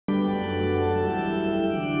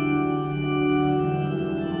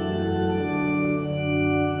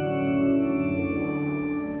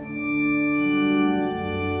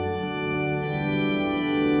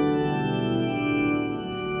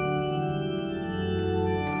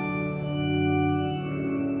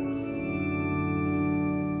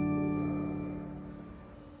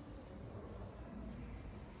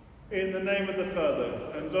In the name of the Father,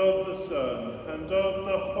 and of the Son, and of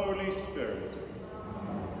the Holy Spirit.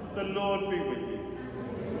 The Lord be with you.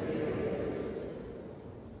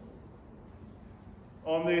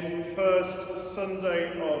 On this first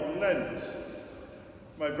Sunday of Lent,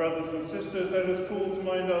 my brothers and sisters, let us call to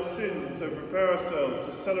mind our sins and prepare ourselves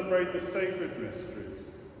to celebrate the sacred mysteries.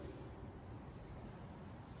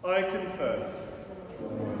 I confess,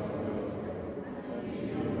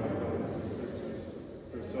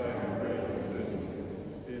 I have greatly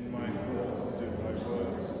sinned in my thoughts and in my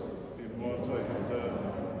words, in what I have done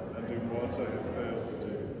and in what I have failed to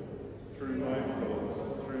do, through my faults,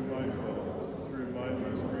 through my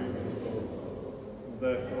most grievous faults.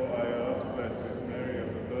 Therefore I ask Blessed Mary,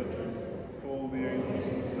 the Virgin, all the angels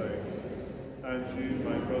and saints, and you,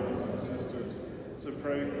 my brothers and sisters, to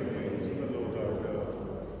pray for me to the Lord our God.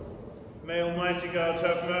 May Almighty God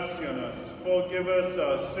have mercy on us, forgive us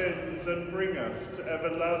our sins, and bring us to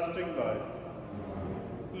everlasting life.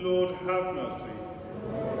 Lord, have mercy.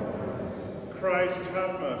 Christ,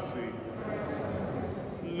 have mercy.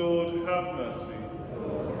 Lord, have mercy.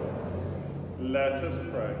 Let us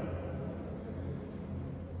pray.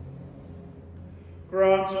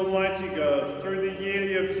 Grant, Almighty God, through the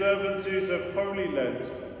yearly observances of Holy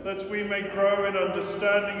Lent, that we may grow in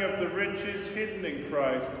understanding of the riches hidden in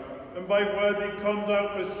Christ, and by worthy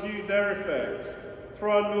conduct pursue their effects.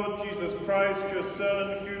 Through our Lord Jesus Christ, your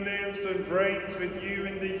Son, who lives and reigns with you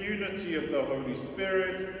in the unity of the Holy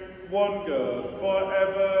Spirit, one God,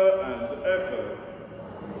 forever and ever.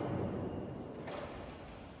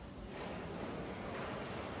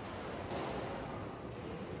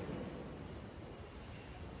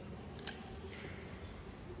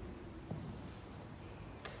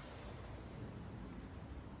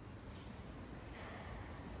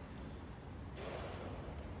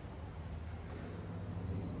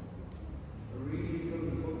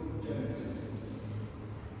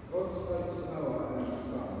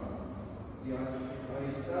 I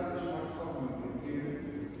establish my covenant with you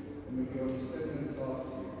and with your descendants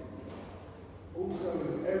after you. Also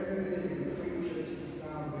with every living creature to be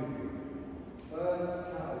found with you, birds,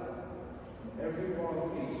 cattle, and every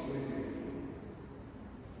wild beast with you.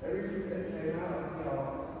 Everything that came out of the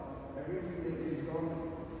ark, everything that lives on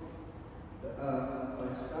the earth, I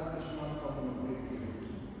establish my covenant with you.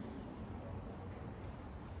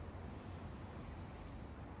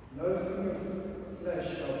 No thing of flesh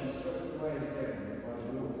shall be swept away again by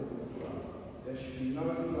the waters of the flood. There shall be no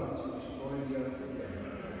flood to destroy the earth again.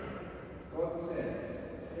 God said,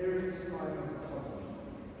 here is the sign of the covenant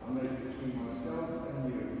I make between myself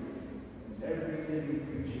and you, and every living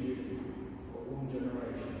creature with you, for all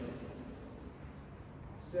generations.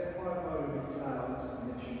 Set my bow in the clouds,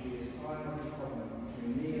 and it shall be a sign of the covenant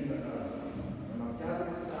between me and the earth. When I gather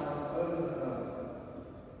the clouds over the earth,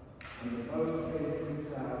 and the bow appears in the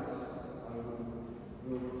clouds, I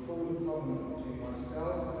will recall the covenant between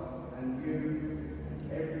myself and you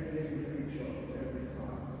and every living creature of every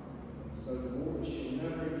kind. So the waters shall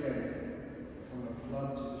never again become a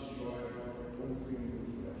flood to destroy all things of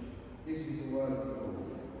flesh. This is the word of the Lord.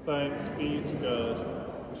 Thanks be to God.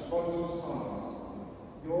 Responsorial Psalms.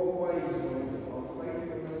 Your ways, Lord, are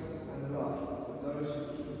faithfulness and love for those who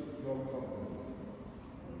keep your covenant.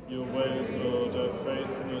 Your ways, Lord, are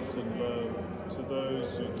faithfulness and love to those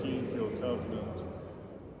who keep your covenant.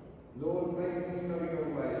 Lord, make me know your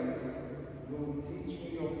ways. Lord, teach me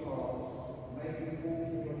your paths. Make me walk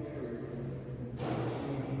in your truth. And teach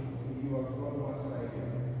me, for you are God my Saviour.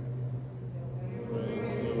 Your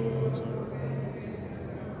ways, Lord, are faithfulness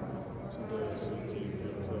to those who keep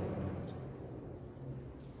your covenant.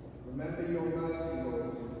 Remember your mercy,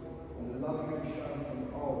 Lord, and the love you have shown from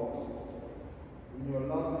old. In your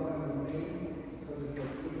love, remember me, because of your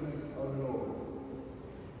goodness, O Lord.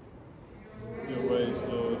 Your ways,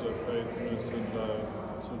 Lord, are faithfulness and love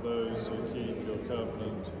to those who keep your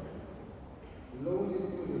covenant. The Lord is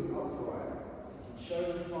good and upright. He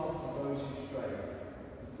shows the path to those who stray.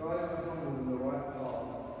 He guides the humble in the right path.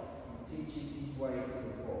 He teaches his way to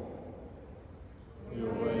the poor.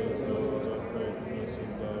 Your ways, Lord, are faithfulness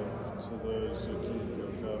and love to those who keep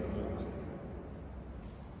your covenant.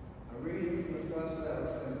 A reading from the first letter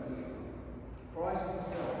of St. Peter. Christ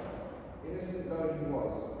himself, innocent though he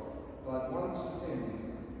was, died once for sins,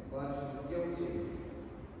 died for the guilty,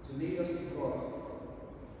 to lead us to God.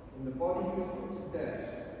 In the body he was put to death,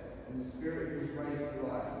 in the spirit he was raised to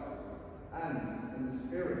life, and in the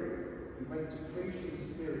spirit he went to preach to the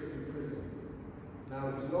spirits in prison. Now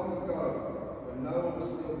it was long ago, when Noah was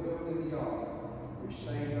still building the ark, which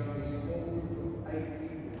saved only a small group of 8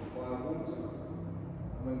 people by water,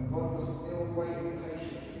 and when God was still waiting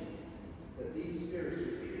patiently, that these spirits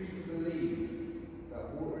refused to believe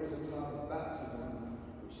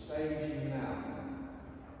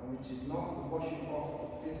washing off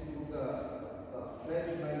of physical dirt, but a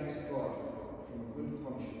pledge made to God from a good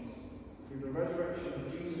conscience. Through the resurrection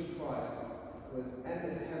of Jesus Christ, who has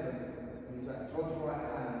entered heaven and is at God's right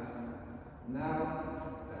hand, now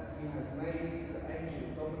that he has made the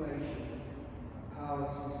angels dominations and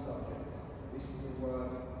powers his subject. This is the word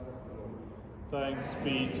of the Lord. Thanks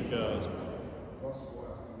be to God. Gospel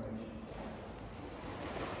acclamation.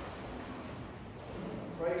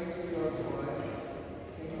 Praise to you, O Christ,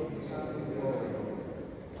 King of eternal glory.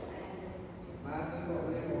 Man does not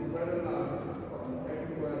live on bread alone, but on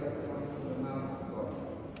every word that comes from the mouth of God.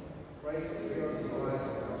 Praise to you, O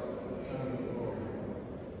Christ, of eternal glory.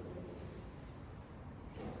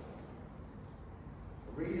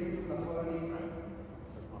 A reading from the Holy...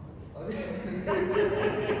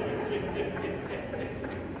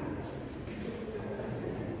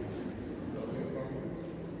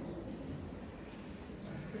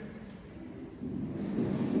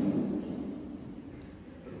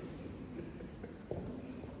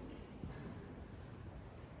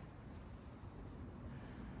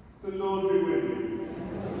 The Lord be with you.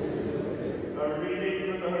 A reading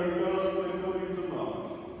from the Holy Gospel according to Mark.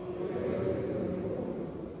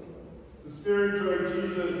 The Spirit drove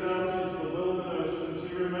Jesus out into the wilderness, and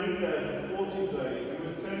he remained there for 40 days and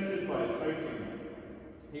was tempted by Satan.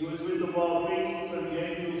 He was with the wild beasts, and the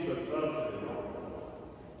angels looked after him.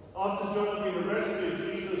 After John had been arrested,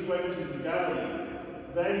 Jesus went into Galilee.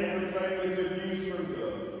 There he proclaimed the good news from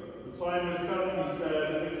God. The time has come, he said,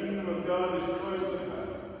 and the kingdom of God is close at hand.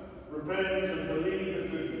 Repent and believe the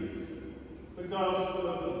good news. The gospel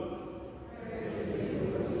of the Lord.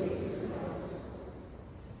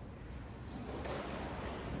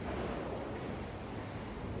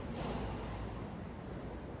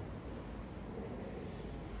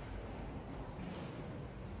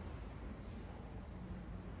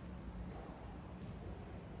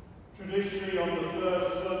 Traditionally, on the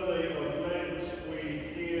first Sunday of Lent, we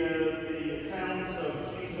hear the account of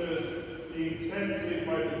Jesus being tempted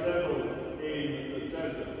by the devil in the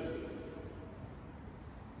desert.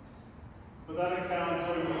 But that account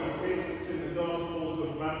only exists in the Gospels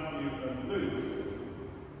of Matthew and Luke.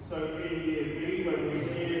 So in year B, when we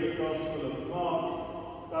hear the Gospel of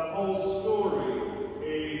Mark, that whole story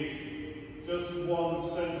is just one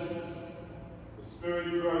sentence. The Spirit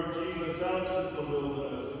drove Jesus out into the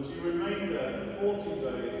wilderness, and he remained there for 40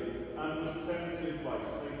 days and was tempted by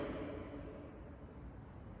Satan.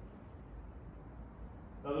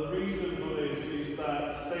 Now the reason for this is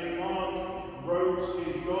that St. Mark wrote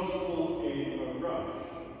his Gospel in a rush.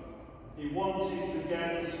 He wanted to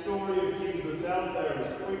get the story of Jesus out there as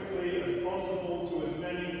quickly as possible to as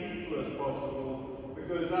many people as possible,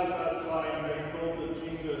 because at that time they thought that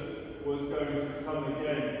Jesus was going to come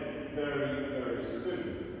again very, very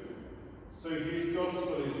soon. So his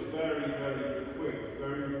Gospel is very, very quick,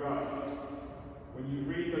 very rushed. When you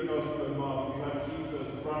read the Gospel of Mark, you have Jesus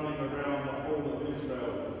running around the whole of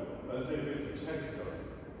Israel as if it's Tesco.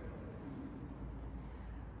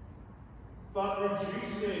 But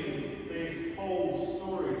reducing this whole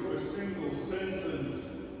story to a single sentence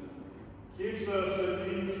gives us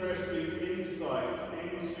an interesting insight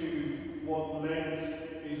into what Lent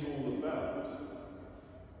is all about.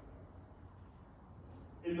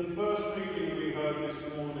 In the first reading we heard this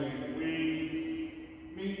morning, we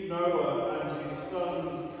meet Noah and his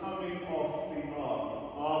sons coming off the ark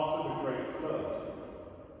after the great flood.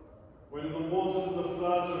 When the waters of the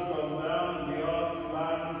flood have gone down and the ark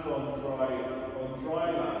lands on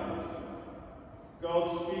dry land, God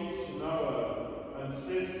speaks to Noah and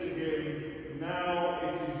says to him, now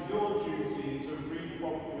it is your duty to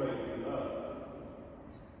repopulate the earth.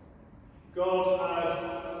 God had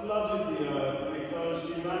flooded the earth because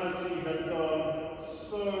humanity had gone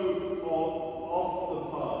so off the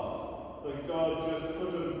path that God just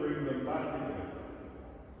couldn't bring them back again.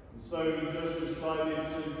 And so he just decided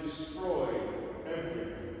to destroy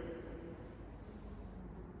everything.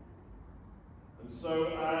 And so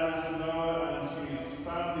as Noah and his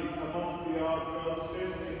family come off the ark, God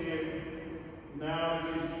says to him, now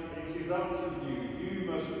it is up to you.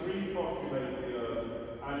 You must repopulate the earth,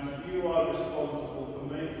 and you are responsible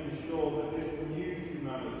for making sure that this new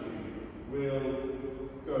humanity will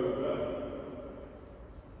go well.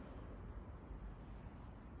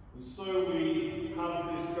 And so we have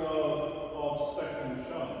this God of second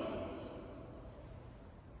chances.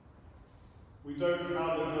 We don't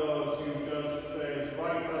have a God who just says,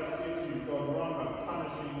 right, that's it, you've gone wrong, I'm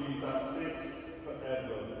punishing you, that's it,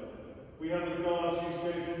 forever. We have a God who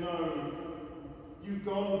says, no, you've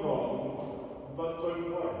gone wrong, but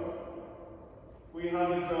don't worry. We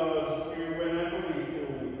have a God who, whenever we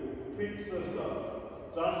fall, picks us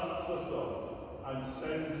up, dusts us off, and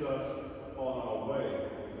sends us on our way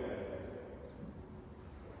again.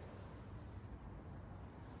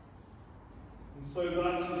 And so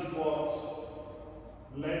that is what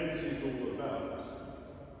Lent is all about.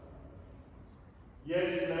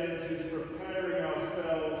 Yes, Lent is preparing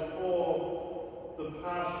ourselves for the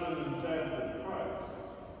passion and death of Christ,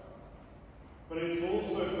 but it's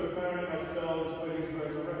also preparing ourselves for his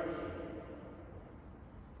resurrection.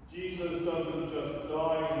 Jesus doesn't just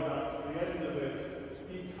die and that's the end of it.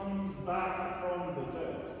 He comes back from the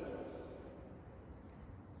dead.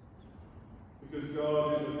 Because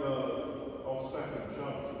God is a God of second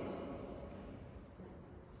chances.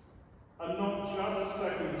 And not just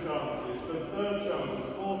second chances, but third chances,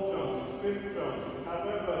 fourth chances, fifth chances,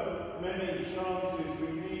 however many chances we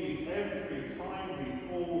need. Every time we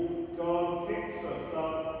fall, God picks us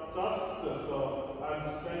up, dusts us off,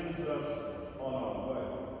 and sends us on our way.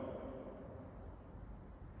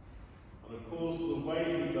 And of course, the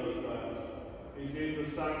way he does that is in the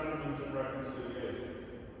sacrament of reconciliation.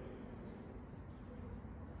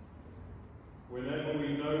 Whenever we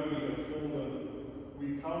know we have fallen, we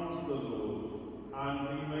come to the Lord and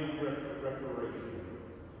we make reparation.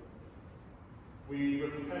 We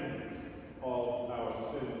repent of our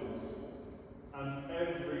sins. And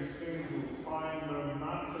every single time, no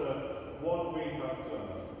matter what we have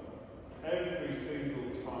done, every single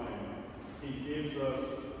time, he gives us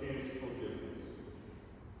his forgiveness.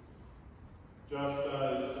 Just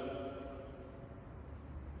as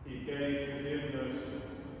he gave forgiveness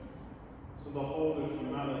to the whole of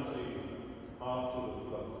humanity after the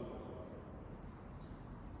flood.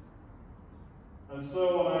 And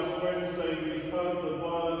so on Ash Wednesday we heard the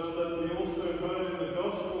words that we also heard in the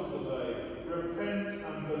Gospel today: repent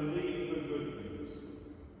and believe the good news.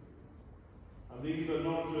 And these are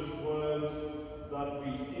not just words that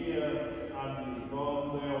we hear and move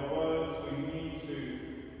on, they are words we need to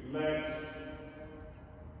let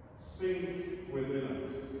sink within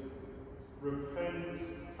us. Repent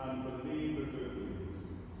and believe the good news.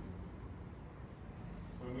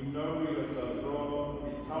 When we know we have done wrong,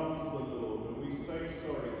 we come to the Lord and we say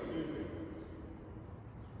sorry to him.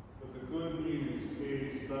 But the good news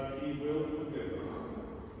is that he will forgive us.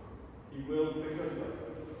 He will pick us up,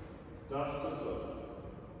 dust us up,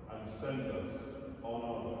 and send us on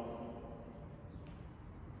our way.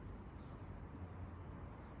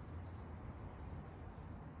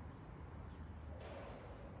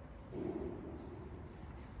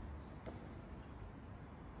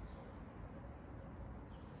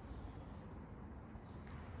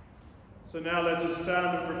 So now let us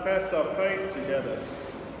stand and profess our faith together.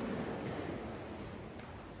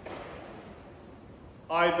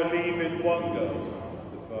 I believe in one God,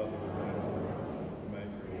 the Father Almighty,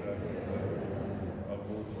 maker of heaven and earth, of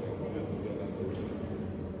all things visible and invisible.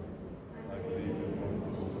 I believe in one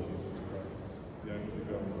Lord Jesus Christ, the only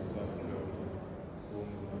begotten Son of God, born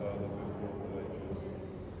of the Father before all ages,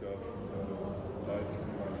 God from God, light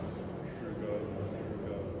from light, true God from true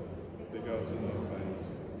God, begotten not made,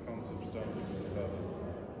 consubstantial with the Father.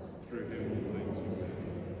 Through him all things were made.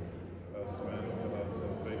 Us man for our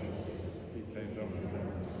salvation, he came down from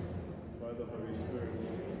heaven. By the Holy Spirit,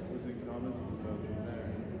 was incarnate of the Virgin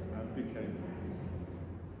Mary, and became man.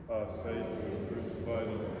 Our Saviour was crucified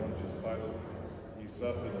under Pontius Pilate. He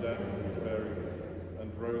suffered death and was buried, and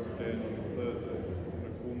rose again on the third day, in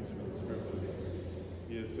accordance with the Scriptures.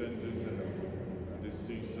 He ascended into heaven, and is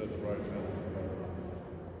seated at the right hand of the Father.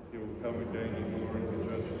 He will come again in glory to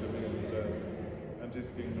judge the living and the dead, and his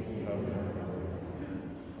kingdom will have no end.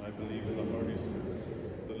 I believe in the Holy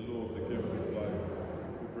Spirit, the Lord, the giver of life,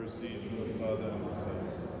 who proceeds from the Father and the Son,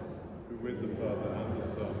 who with the Father and the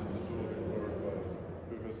Son is adored and glorified,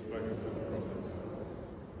 who has spoken through the prophets.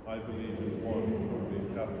 I believe in one holy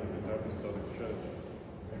Catholic and Apostolic Church,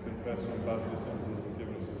 and confess on baptism for the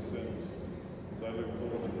forgiveness of sins, and I look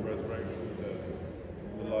forward to the resurrection of the dead,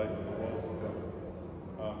 and the life of the world to come.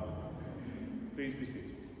 Amen. Please be seated.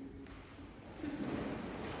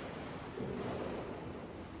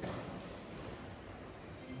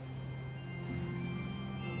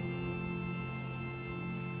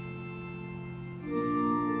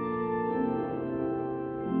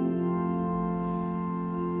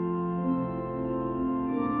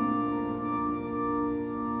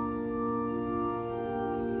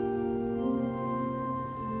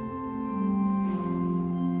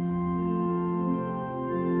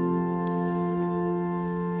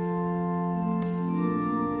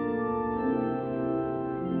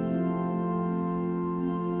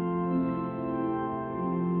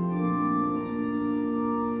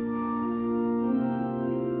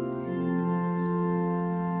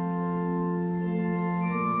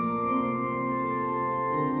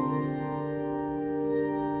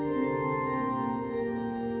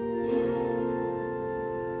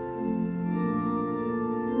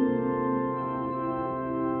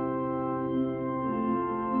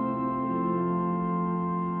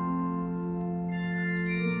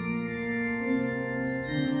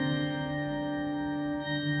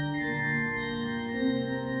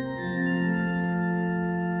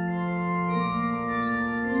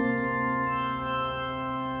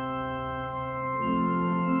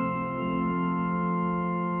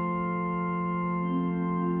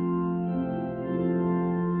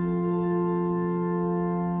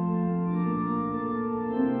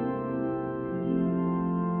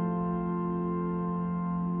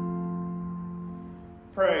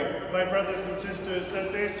 Pray, my brothers and sisters,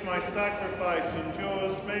 that this my sacrifice and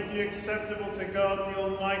yours may be acceptable to God the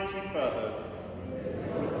Almighty Father.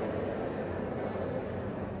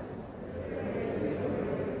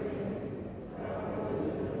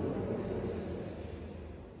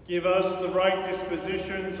 Give us the right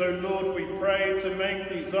dispositions, O Lord, we pray, to make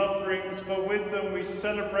these offerings, for with them we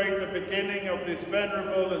celebrate the beginning of this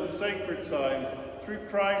venerable and sacred time, through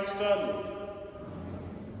Christ our Lord.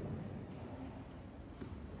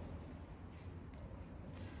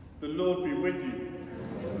 The Lord be with you.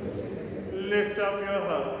 Lift up your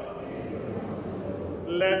hearts.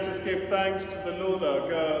 Let us give thanks to the Lord our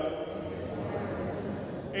God.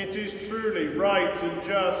 It is truly right and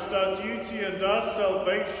just, our duty and our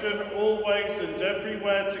salvation, always and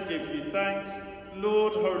everywhere to give you thanks,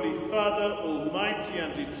 Lord, Holy Father, Almighty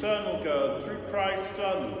and eternal God, through Christ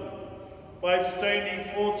our Lord. By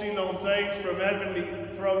abstaining 40 long days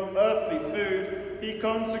from earthly food, he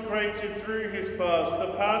consecrated through his fast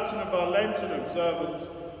the pattern of our Lenten observance,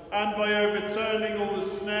 and by overturning all the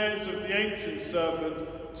snares of the ancient serpent,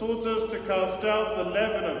 taught us to cast out the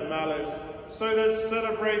leaven of malice, so that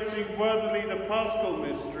celebrating worthily the Paschal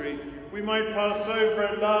mystery, we might pass over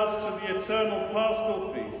at last to the eternal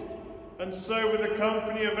Paschal feast. And so with the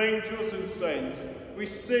company of angels and saints, we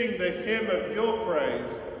sing the hymn of your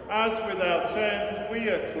praise, as without end we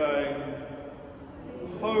acclaim.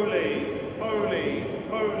 Holy, holy,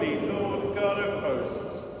 holy Lord God of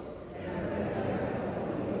hosts.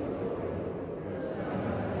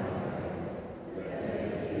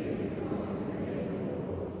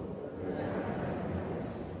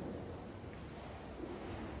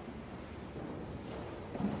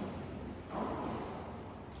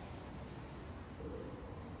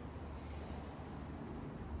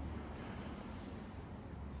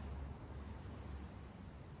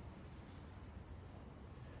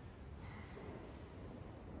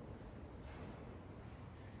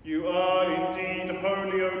 You are indeed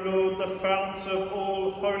holy, O Lord, the fount of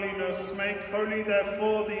all holiness. Make holy,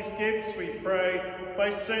 therefore, these gifts, we pray, by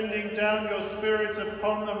sending down your Spirit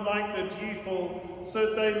upon them like the dewfall, so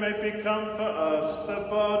that they may become for us the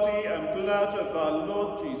body and blood of our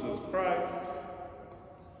Lord Jesus Christ.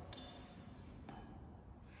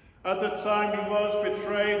 At the time he was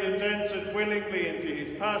betrayed and entered willingly into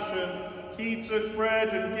his passion, he took bread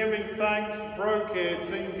and, giving thanks, broke it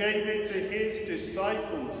and gave it to his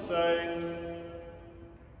disciples, saying,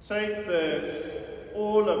 "Take this,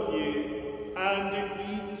 all of you, and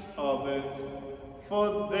eat of it,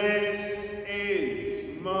 for this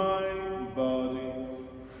is my body,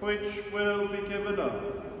 which will be given up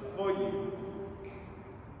for you."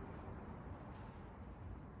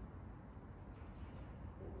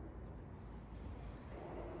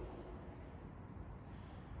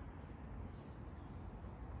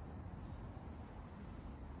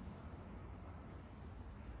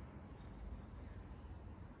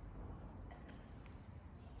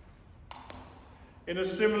 In a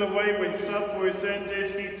similar way, when supper was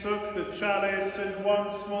ended, he took the chalice, and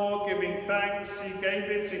once more giving thanks, he gave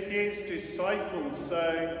it to his disciples,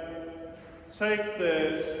 saying, "Take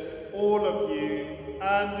this, all of you,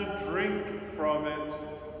 and drink from it,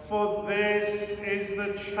 for this is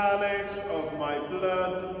the chalice of my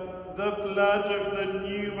blood, the blood of the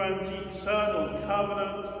new and eternal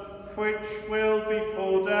covenant, which will be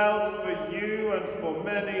poured out for you and for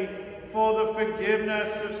many for the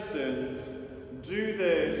forgiveness of sins. Do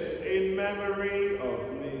this in memory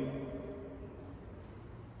of me."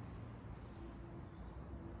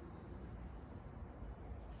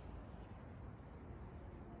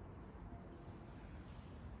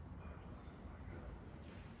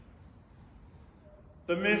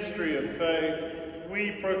 The mystery of faith.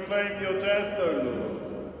 We proclaim your death, O Lord.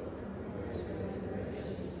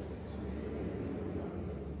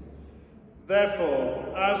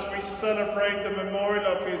 Therefore, as we celebrate the memorial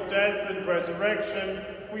of his death and resurrection,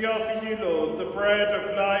 we offer you, Lord, the bread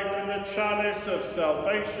of life and the chalice of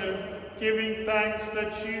salvation, giving thanks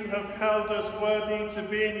that you have held us worthy to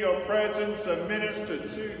be in your presence and minister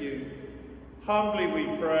to you. Humbly we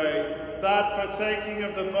pray that, partaking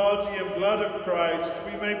of the body and blood of Christ,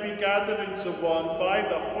 we may be gathered into one by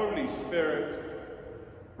the Holy Spirit.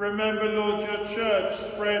 Remember, Lord, your church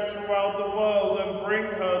spread throughout the world, and bring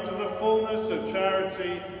her to the fullness of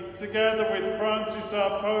charity, together with Francis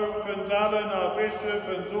our Pope and Alan our Bishop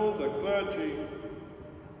and all the clergy.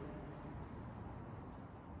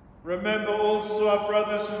 Remember also our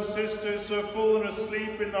brothers and sisters who have fallen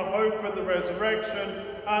asleep in the hope of the resurrection,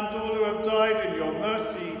 and all who have died in your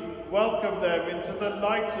mercy. Welcome them into the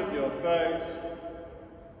light of your face.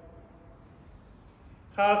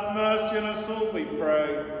 Have mercy on us all, we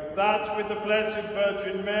pray, that with the Blessed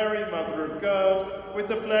Virgin Mary, Mother of God, with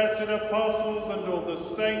the blessed apostles and all the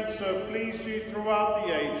saints who have pleased you throughout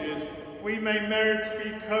the ages, we may merit to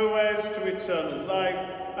be co-heirs to eternal life,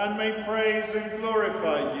 and may praise and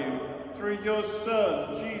glorify you through your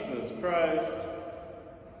Son, Jesus Christ.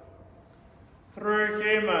 Through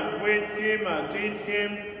him and with him and in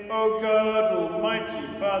him, O God,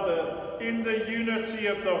 Almighty Father, in the unity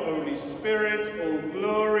of the Holy Spirit, all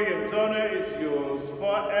glory and honor is yours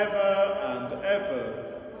forever and ever.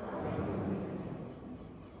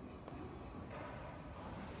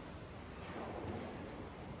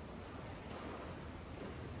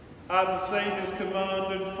 At the Saviour's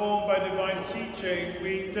command and formed by divine teaching,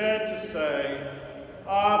 we dare to say,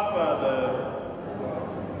 Our Father,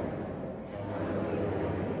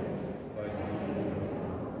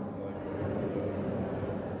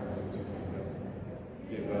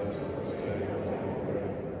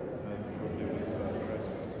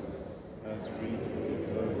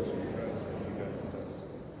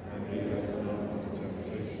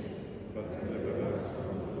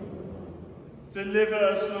 deliver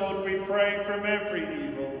us, Lord, we pray, from every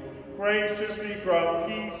evil. Graciously grant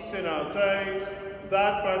peace in our days,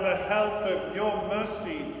 that by the help of your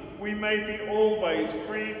mercy we may be always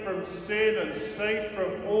free from sin and safe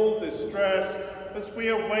from all distress, as we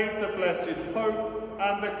await the blessed hope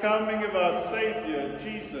and the coming of our Saviour,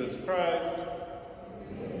 Jesus Christ.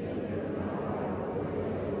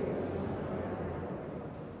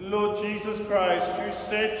 Lord Jesus Christ, who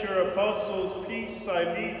said to your apostles, Peace I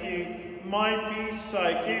leave you, my peace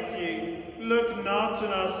I give you, look not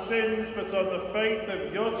on our sins, but on the faith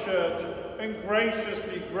of your church, and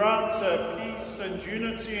graciously grant her peace and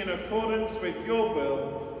unity in accordance with your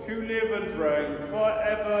will, who live and reign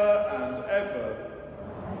forever and ever.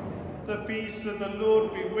 The peace of the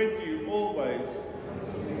Lord be with you always.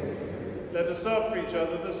 Let us offer each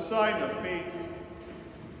other the sign of peace.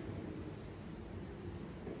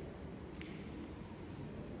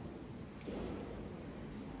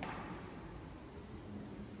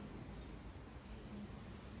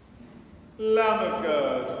 Lamb of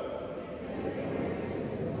God,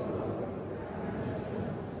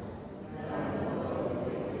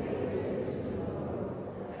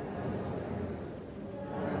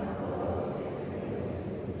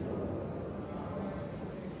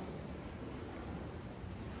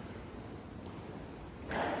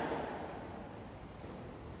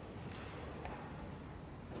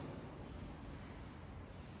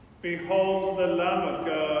 behold the Lamb of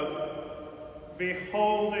God.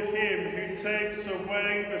 Behold him who takes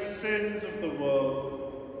away the sins of the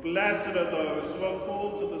world. Blessed are those who are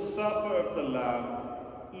called to the supper of the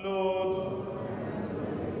Lamb. Lord,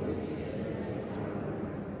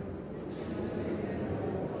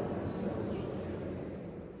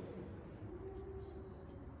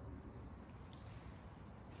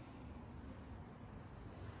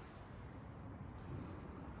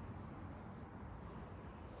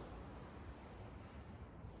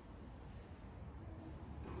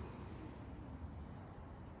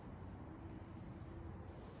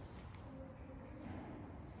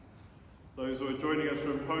 those who are joining us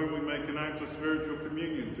from home, we make an act of spiritual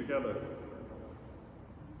communion together.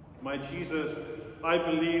 My Jesus, I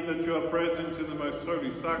believe that you are present in the most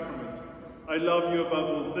holy sacrament. I love you above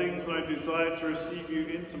all things, and I desire to receive you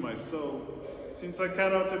into my soul. Since I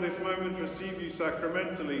cannot in this moment receive you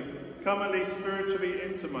sacramentally, come at least spiritually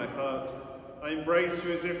into my heart. I embrace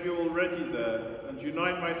you as if you were already there, and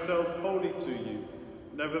unite myself wholly to you.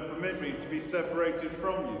 Never permit me to be separated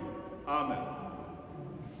from you. Amen.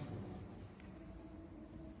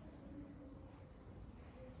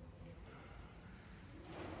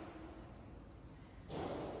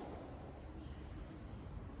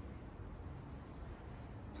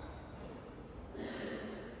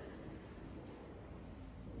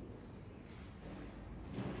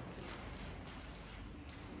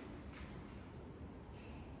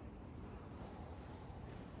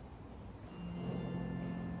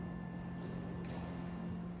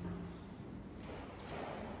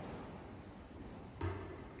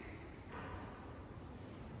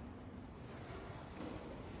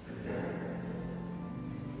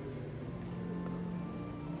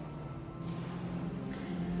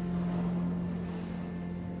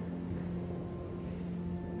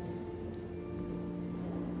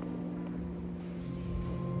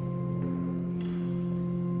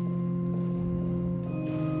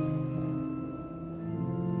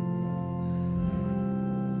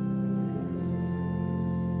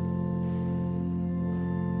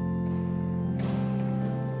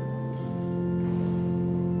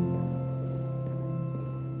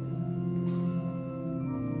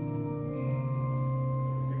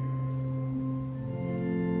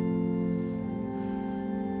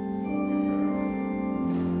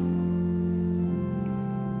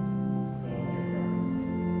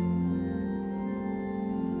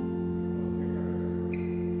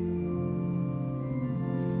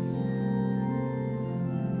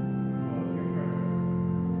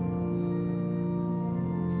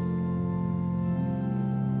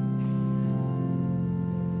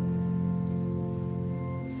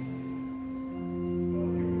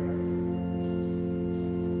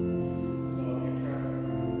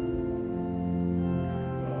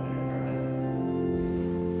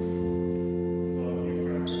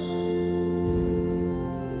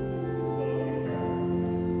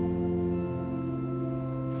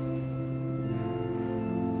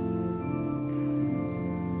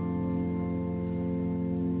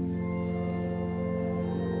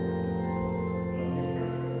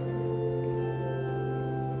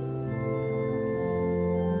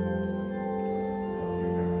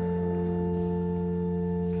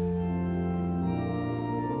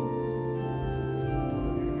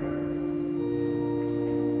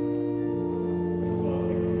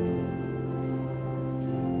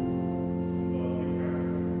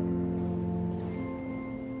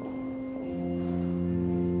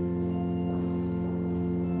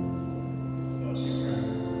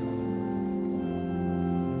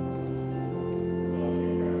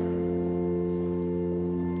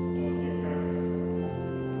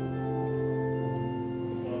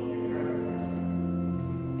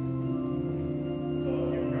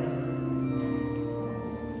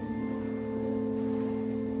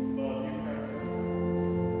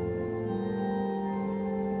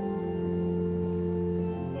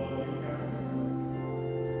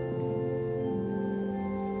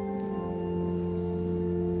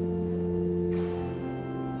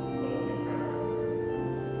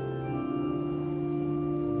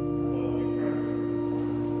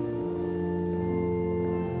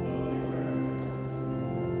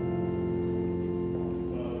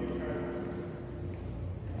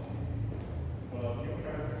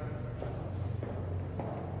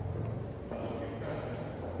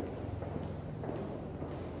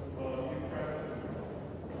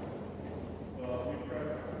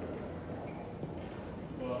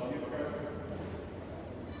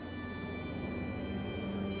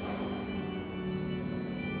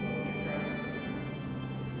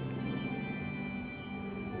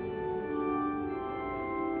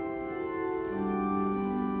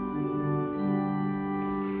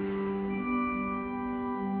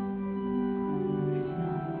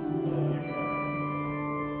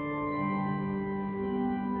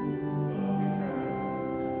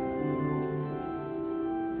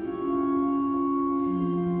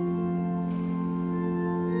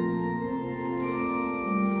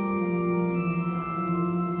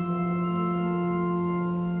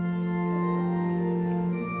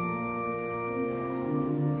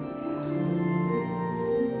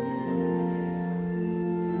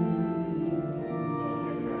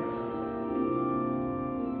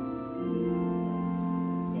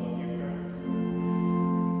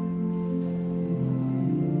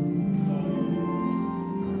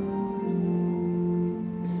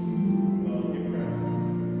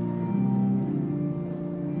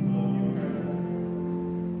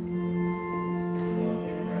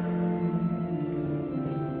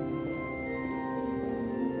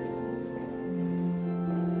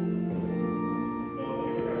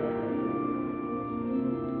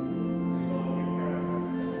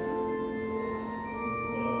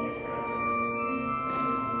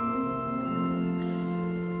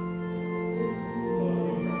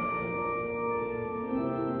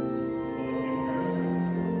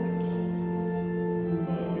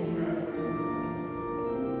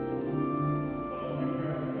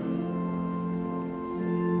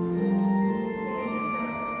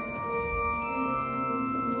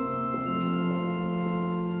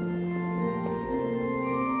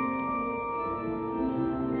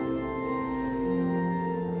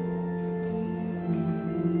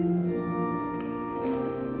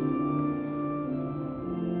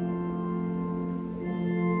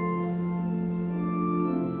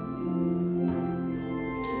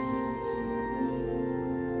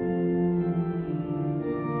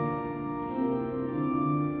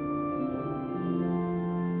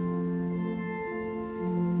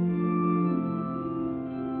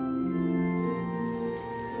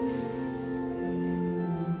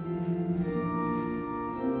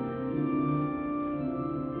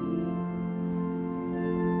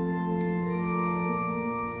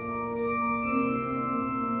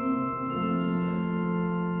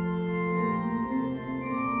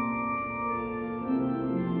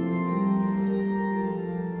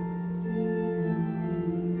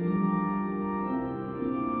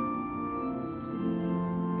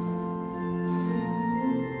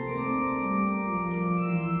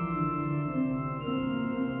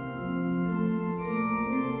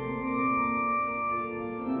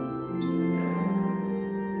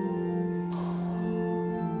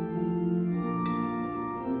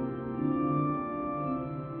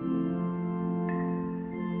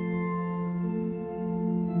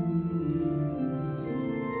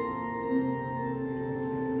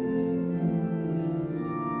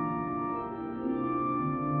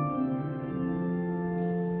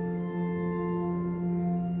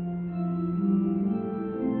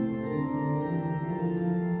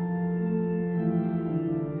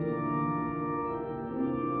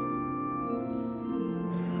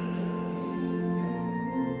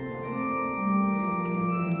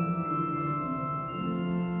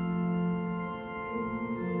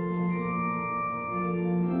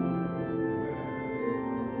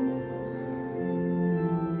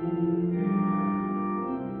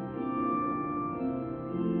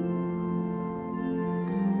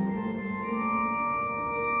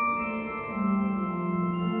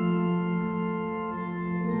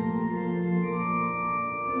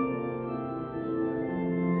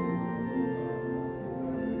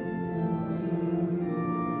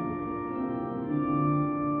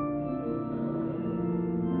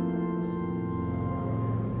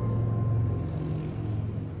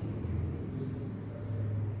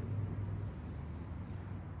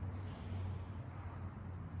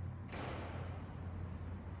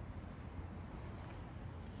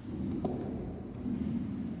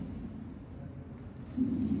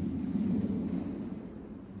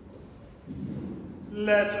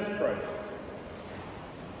 Let us pray.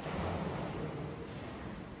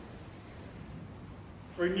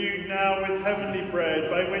 Renewed now with heavenly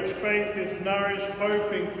bread, by which faith is nourished,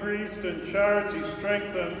 hope increased, and charity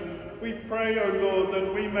strengthened, we pray, O Lord,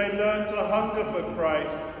 that we may learn to hunger for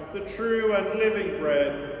Christ, the true and living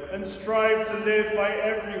bread, and strive to live by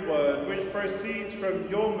every word which proceeds from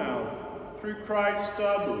your mouth, through Christ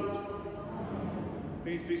our Lord.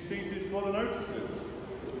 Please be seated for the notices.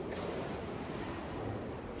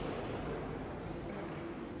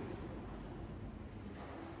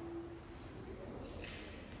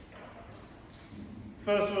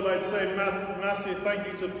 First of all, I'd say massive thank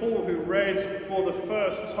you to Paul, who read for the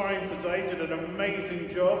first time today, did an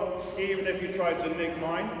amazing job, even if you tried to nick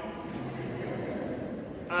mine.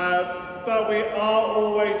 But we are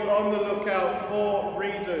always on the lookout for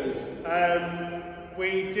readers.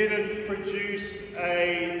 We didn't produce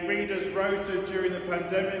a reader's rota during the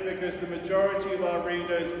pandemic because the majority of our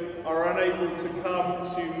readers are unable to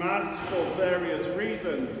come to Mass for various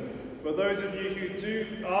reasons. For those of you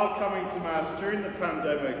who are coming to Mass during the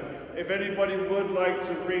pandemic, if anybody would like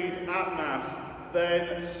to read at Mass,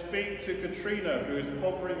 then speak to Katrina, who is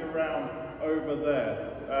hovering around over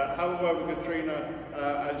there. Have a word with Katrina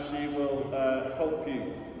and she will help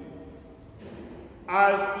you.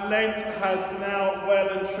 As Lent has now well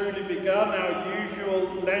and truly begun, our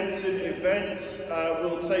usual Lenten events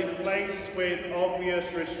will take place with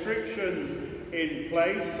obvious restrictions in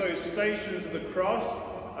place. So Stations of the Cross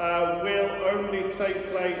will only take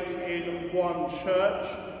place in one church.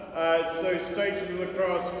 So Stations of the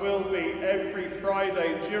Cross will be every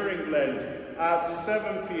Friday during Lent at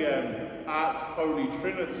 7 p.m. at Holy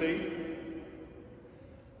Trinity.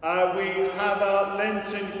 We have our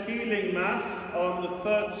Lenten Healing Mass on the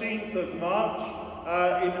 13th of March.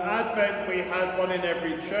 In Advent we had one in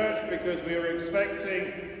every church because we were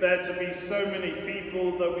expecting there to be so many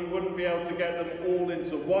people that we wouldn't be able to get them all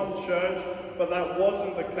into one church, but that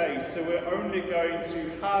wasn't the case. So we're only going to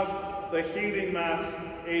have the Healing Mass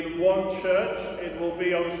in one church. It will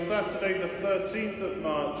be on Saturday the 13th of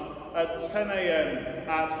March at 10 a.m.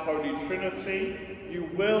 at Holy Trinity. You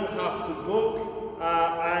will have to book.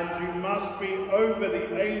 And you must be over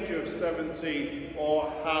the age of 70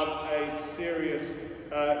 or have a serious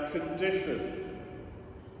condition.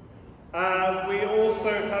 We're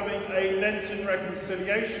also having a Lenten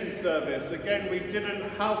reconciliation service. Again, we didn't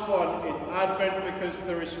have one in Advent because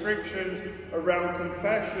the restrictions around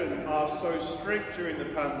confession are so strict during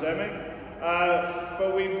the pandemic.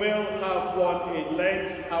 But we will have one in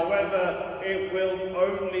Lent. However, it will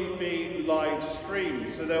only be live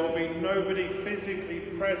streamed, so there will be nobody physically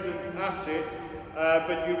present at it,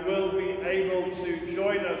 but you will be able to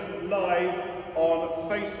join us live on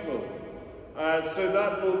Facebook. So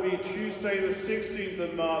that will be Tuesday the 16th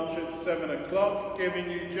of March at 7 o'clock, giving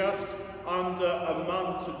you just under a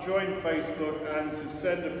month to join Facebook and to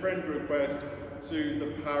send a friend request to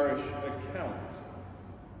the parish account.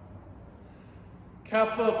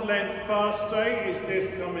 Catholic Lent Fast Day is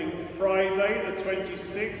this coming Friday, the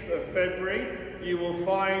 26th of February. You will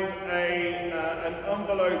find an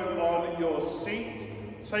envelope on your seat.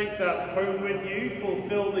 Take that home with you,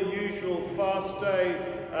 fulfill the usual fast day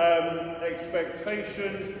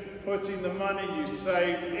expectations, putting the money you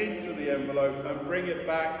save into the envelope and bring it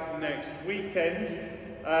back next weekend.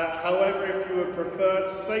 However, if you would prefer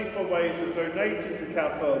safer ways of donating to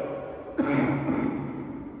Catholic,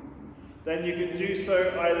 then you can do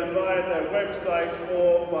so either via their website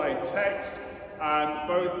or by text, and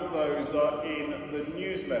both of those are in the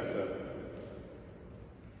newsletter.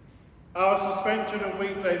 Our suspension of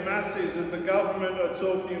weekday masses, as the government are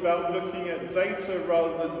talking about looking at data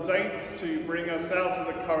rather than dates to bring us out of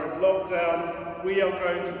the current lockdown, we are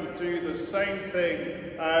going to do the same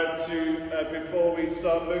thing before we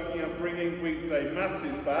start looking at bringing weekday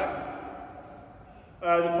masses back.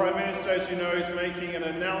 The Prime Minister, as you know, is making an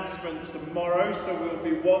announcement tomorrow, so we'll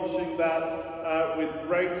be watching that with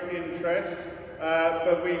great interest.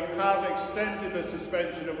 But we have extended the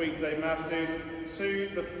suspension of weekday masses to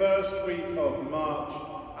the first week of March,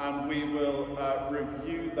 and we will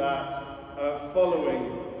review that following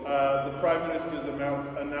the Prime Minister's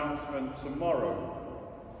announcement tomorrow.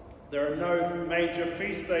 There are no major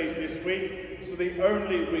feast days this week, so the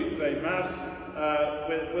only weekday Mass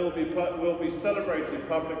will be celebrated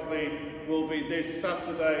publicly will be this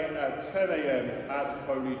Saturday at 10 a.m. at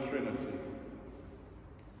Holy Trinity.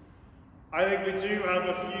 I think we do have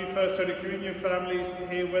a few First Holy Communion families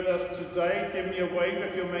here with us today. Give me a wave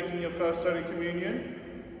if you're making your First Holy Communion.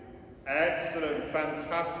 Excellent,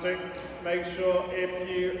 fantastic. Make sure if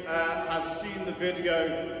you have seen the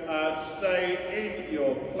video, stay in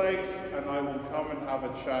your place and I will come and have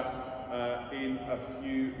a chat in a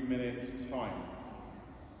few minutes' time.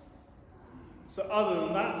 So other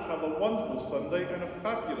than that, have a wonderful Sunday and a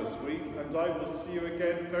fabulous week, and I will see you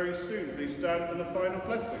again very soon. Please stand for the final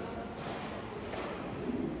blessing.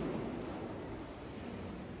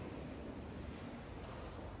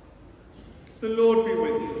 The Lord be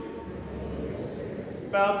with you.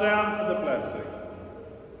 Bow down for the blessing.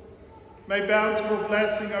 May bountiful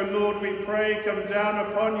blessing, O Lord, we pray, come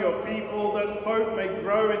down upon your people, that hope may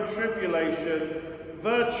grow in tribulation,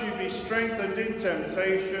 virtue be strengthened in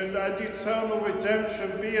temptation, and eternal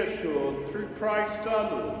redemption be assured through Christ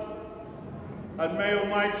our Lord. And may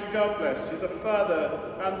Almighty God bless you, the Father,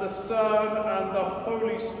 and the Son, and the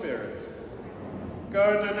Holy Spirit.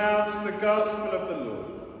 Go and announce the gospel of the Lord.